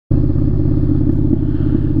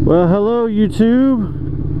Well, hello YouTube.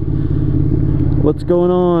 What's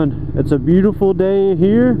going on? It's a beautiful day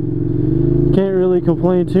here. Can't really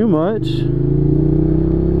complain too much.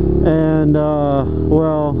 And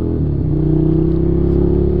well,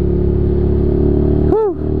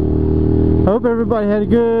 whew, hope everybody had a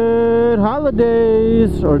good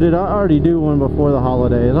holidays. Or did I already do one before the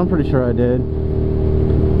holidays? I'm pretty sure I did.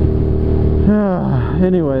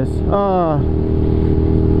 Anyways,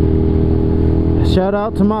 shout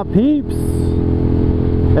out to my peeps,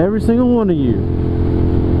 every single one of you.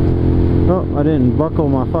 Oh, I didn't buckle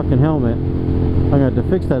my fucking helmet. I'm gonna have to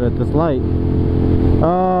fix that at this light.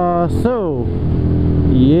 So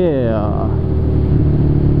yeah,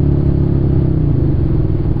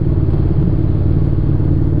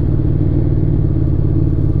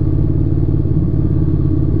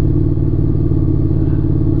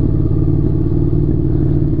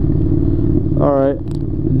 all right,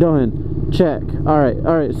 done. Check. All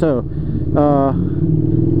right. So,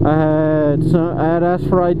 I had asked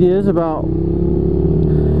for ideas about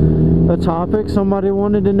a topic somebody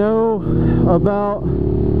wanted to know about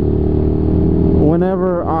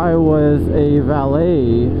whenever I was a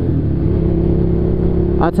valet.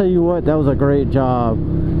 I tell you what, that was a great job,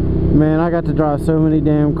 man. I got to drive so many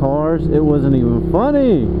damn cars. It wasn't even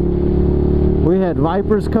funny. We had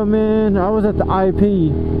Vipers come in. I was at the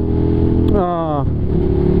IP.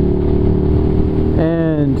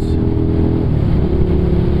 And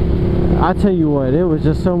I tell you what, it was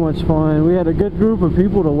just so much fun. We had a good group of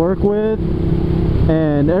people to work with,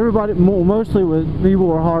 and everybody, mostly people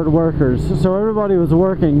were hard workers, so everybody was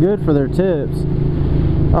working good for their tips.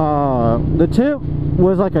 The tip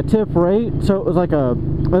was like a tip rate, so it was like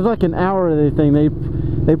an hourly thing.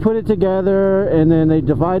 They put it together and then they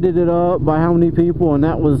divided it up by how many people, and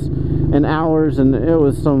that was in hours, and it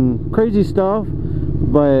was some crazy stuff.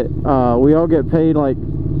 But we all get paid, like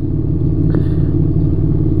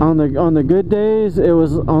on the good days, it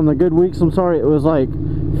was, on the good weeks, I'm sorry, it was like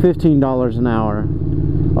 $15 an hour.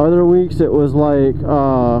 Other weeks it was like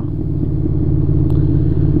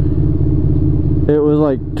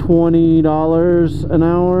 $20 an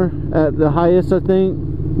hour at the highest, I think.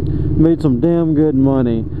 Made some damn good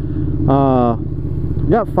money.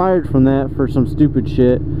 Got fired from that for some stupid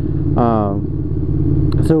shit.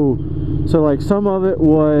 So like some of it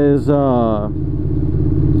was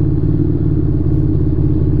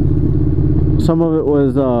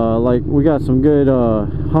like we got some good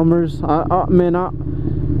Hummers. I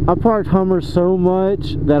parked Hummers so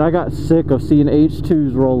much that I got sick of seeing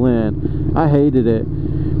H2s roll in. I hated it.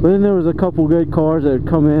 But then there was a couple good cars that would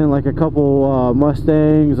come in, like a couple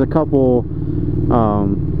Mustangs, a couple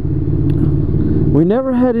we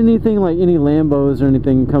never had anything like any Lambos or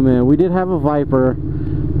anything come in. We did have a Viper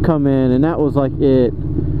come in, and that was like it.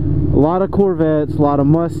 A lot of Corvettes, a lot of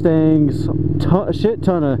Mustangs, shit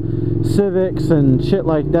ton of Civics and shit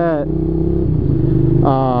like that.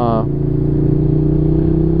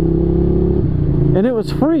 And it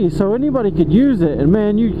was free, so anybody could use it. And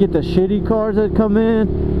man, you get the shitty cars that come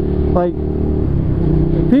in. Like,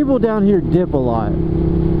 people down here dip a lot.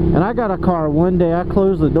 And I got a car one day, I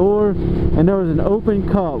closed the door and there was an open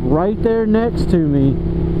cup right there next to me.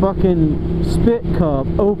 Fucking spit cup,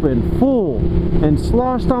 open, full, and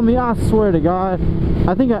sloshed on me. I swear to God,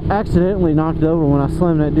 I think I accidentally knocked it over when I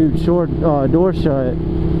slammed that dude's door shut.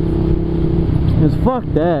 Cause fuck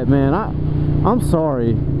that, man. I'm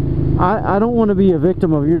sorry. I don't want to be a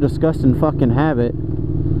victim of your disgusting fucking habit.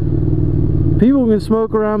 People can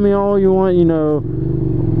smoke around me all you want, you know.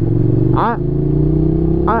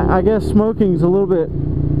 I guess smoking's a little bit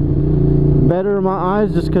better in my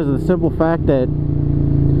eyes just because of the simple fact that,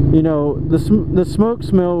 you know, the smoke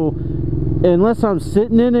smell, unless I'm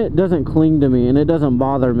sitting in it, doesn't cling to me and it doesn't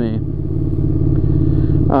bother me.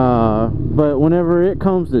 But whenever it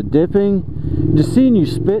comes to dipping, just seeing you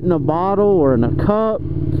spit in a bottle or in a cup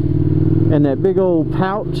and that big old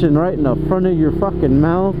pouch and right in the front of your fucking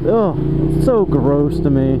mouth, ugh, it's so gross to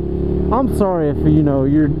me. I'm sorry if, you know,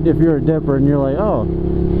 if you're a dipper and you're like, oh,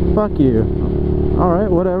 fuck you.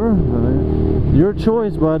 Alright, whatever. Your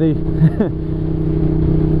choice, buddy.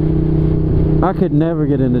 I could never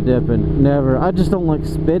get into dipping. Never. I just don't like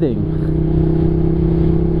spitting.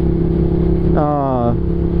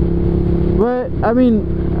 But, I mean,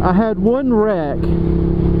 I had one wreck.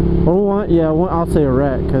 Or one, yeah, I'll say a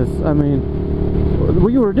wreck, because, I mean,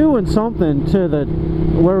 we were doing something to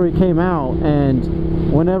where we came out,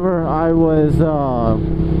 and whenever I was,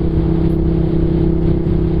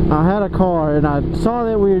 I had a car and I saw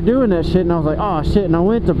that we were doing that shit, and I was like, oh shit, and I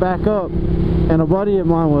went to back up, and a buddy of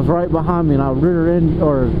mine was right behind me, and I I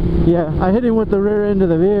hit him with the rear end of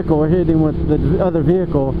the vehicle, or hit him with the other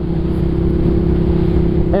vehicle.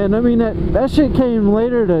 And I mean, that shit came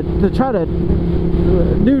later to try to,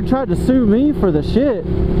 dude tried to sue me for the shit,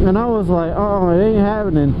 and I was like, oh, it ain't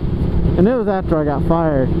happening. And it was after I got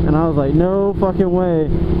fired, and I was like, no fucking way.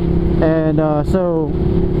 And so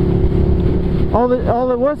all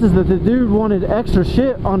it was is that the dude wanted extra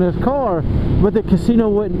shit on his car, but the casino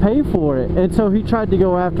wouldn't pay for it, and so he tried to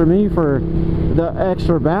go after me for the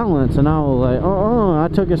extra balance. And I was like, I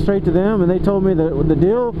took it straight to them, and they told me the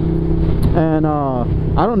deal. And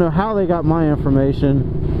I don't know how they got my information,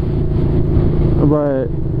 but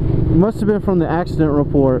it must have been from the accident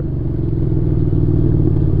report.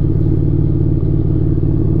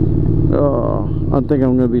 I think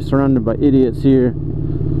I'm going to be surrounded by idiots here.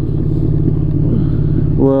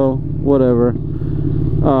 Well, whatever.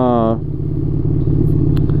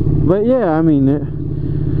 But yeah, I mean,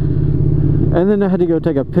 and then I had to go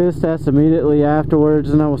take a piss test immediately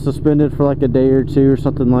afterwards, and I was suspended for like a day or two or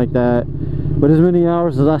something like that. But as many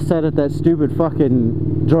hours as I sat at that stupid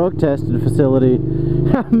fucking drug testing facility,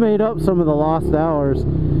 I made up some of the lost hours.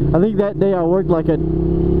 I think that day I worked like a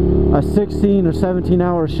 16 or 17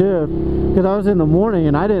 hour shift, because I was in the morning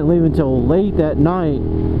and I didn't leave until late that night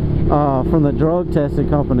from the drug testing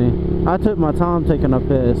company. I took my time taking a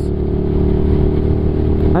piss.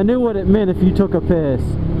 I knew what it meant if you took a piss.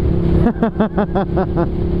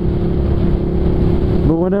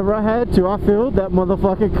 But whenever I had to, I filled that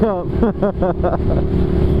motherfucking cup.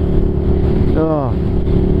 Oh.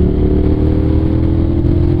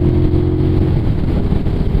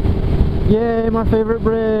 Yay, my favorite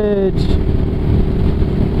bridge.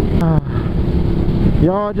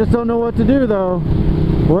 Y'all, I just don't know what to do though.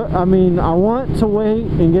 What I mean, I want to wait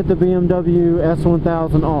and get the BMW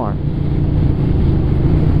S1000R.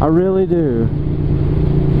 I really do.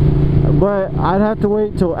 But I'd have to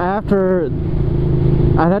wait till after.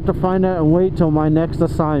 I'd have to find out and wait till my next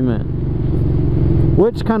assignment,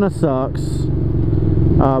 which kind of sucks.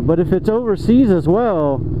 But if it's overseas as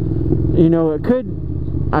well, you know, I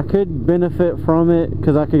could benefit from it,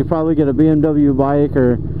 because I could probably get a BMW bike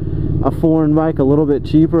or a foreign bike a little bit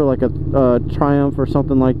cheaper, like a Triumph or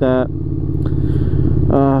something like that.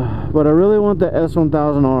 But I really want the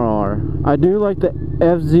S1000RR. I do like the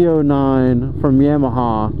FZ09 from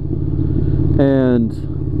Yamaha, and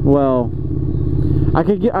well, I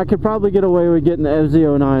could probably get away with getting the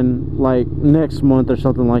FZ09 like next month or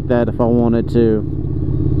something like that if I wanted to.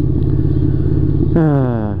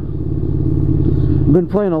 I've been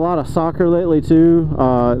playing a lot of soccer lately too.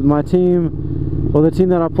 My team, well, the team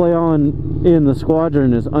that I play on in the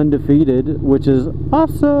squadron is undefeated, which is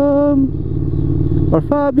awesome or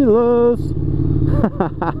fabulous.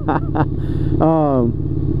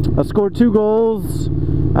 I scored 2 goals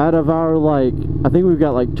out of our, like, I think we've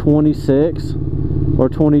got like 26 or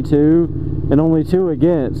 22, and only 2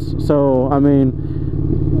 against. So I mean,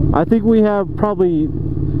 I think we have probably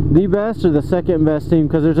the best or the second best team,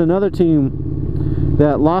 because there's another team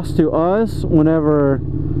that lost to us whenever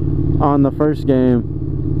on the first game.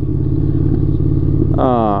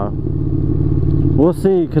 We'll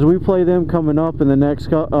see, because we play them coming up in the next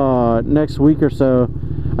week or so.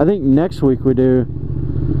 I think next week we do.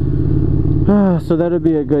 So that'll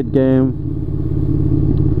be a good game.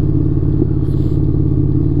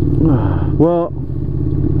 Well,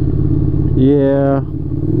 yeah.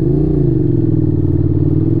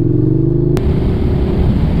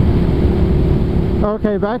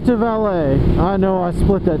 Okay, back to Valet. I know I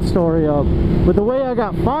split that story up, but the way I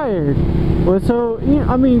got fired was, so, you know,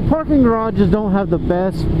 I mean, parking garages don't have the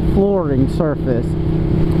best flooring surface.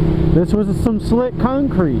 This was some slick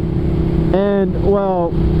concrete, and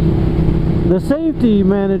well, the safety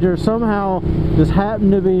manager somehow just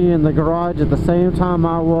happened to be in the garage at the same time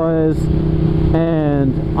I was,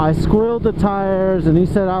 and I squealed the tires, and he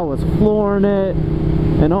said I was flooring it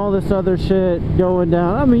and all this other shit going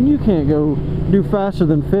down. I mean, you can't go do faster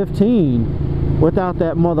than 15 without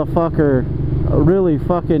that motherfucker really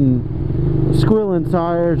fucking squealing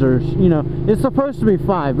tires, or, you know, it's supposed to be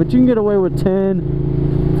 5, but you can get away with 10.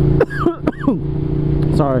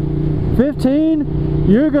 Sorry, 15,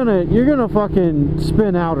 you're gonna fucking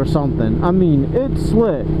spin out or something. I mean, it's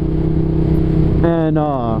slick. And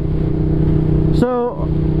so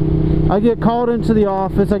I get called into the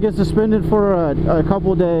office. I get suspended for a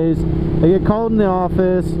couple days. I get called in the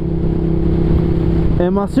office,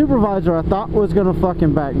 and my supervisor, I thought, was gonna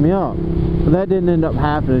fucking back me up, but that didn't end up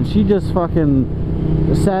happening. She just fucking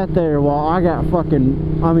sat there while I got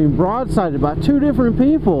fucking, I mean, broadsided by 2 different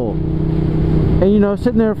people. And, you know,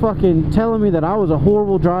 sitting there fucking telling me that I was a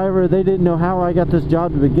horrible driver. They didn't know how I got this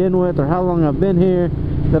job to begin with, or how long I've been here.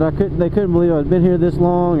 That they couldn't believe I'd been here this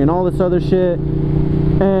long, and all this other shit.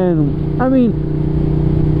 And, I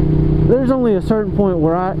mean, there's only a certain point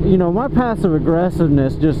where I, you know, my passive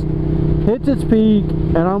aggressiveness just hits its peak,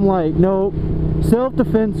 and I'm like, nope,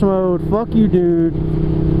 self-defense mode, fuck you, dude.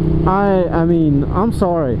 I mean, I'm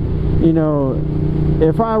sorry, you know,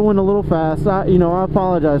 if I went a little fast, you know, I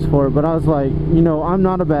apologize for it, but I was like, you know, I'm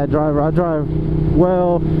not a bad driver, I drive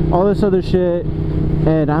well, all this other shit.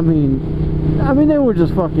 And I mean, they were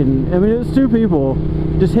just fucking, I mean, it was 2 people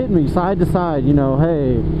just hitting me side to side, you know,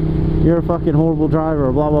 hey, you're a fucking horrible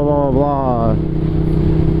driver, blah, blah, blah, blah.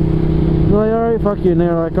 They're like, alright, fuck you. And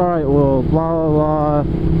they're like, alright, well, blah, blah,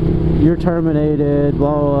 blah, you're terminated,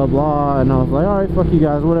 blah, blah, blah. And I was like, alright, fuck you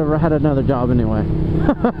guys, whatever. I had another job anyway.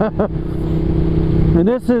 And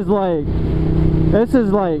this is like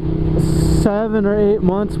 7 or 8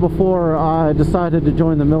 months before I decided to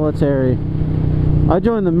join the military. I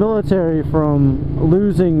joined the military from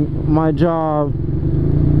losing my job.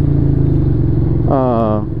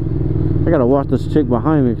 I gotta watch this chick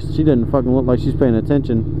behind me because she didn't fucking look like she's paying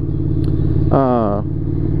attention.